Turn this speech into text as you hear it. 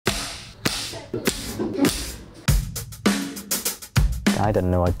I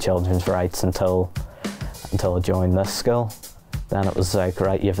didn't know about children's rights until I joined this school. Then it was like,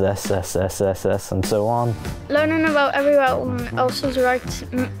 right, you have this, and so on. Learning about everyone else's rights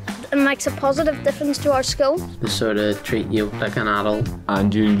makes a positive difference to our school. They sort of treat you like an adult.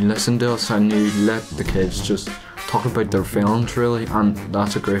 And you listen to us and you let the kids just talk about their feelings, really, and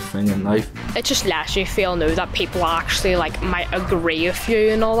that's a great thing in life. It just lets you know that people actually might agree with you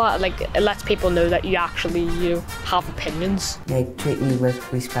and all that. It lets people know that you actually have opinions. They treat me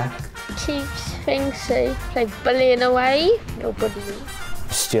with respect. Keeps things safe, like bullying away, nobody.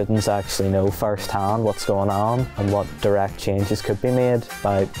 Students actually know firsthand what's going on and what direct changes could be made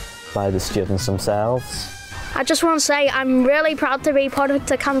by the students themselves. I just want to say I'm really proud to be part of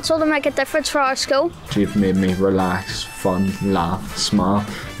the council to make a difference for our school. You've made me relax, fun, laugh, smile,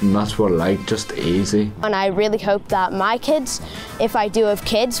 and that's what I like, just easy. And I really hope that my kids, if I do have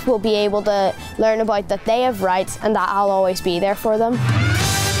kids, will be able to learn about that they have rights and that I'll always be there for them.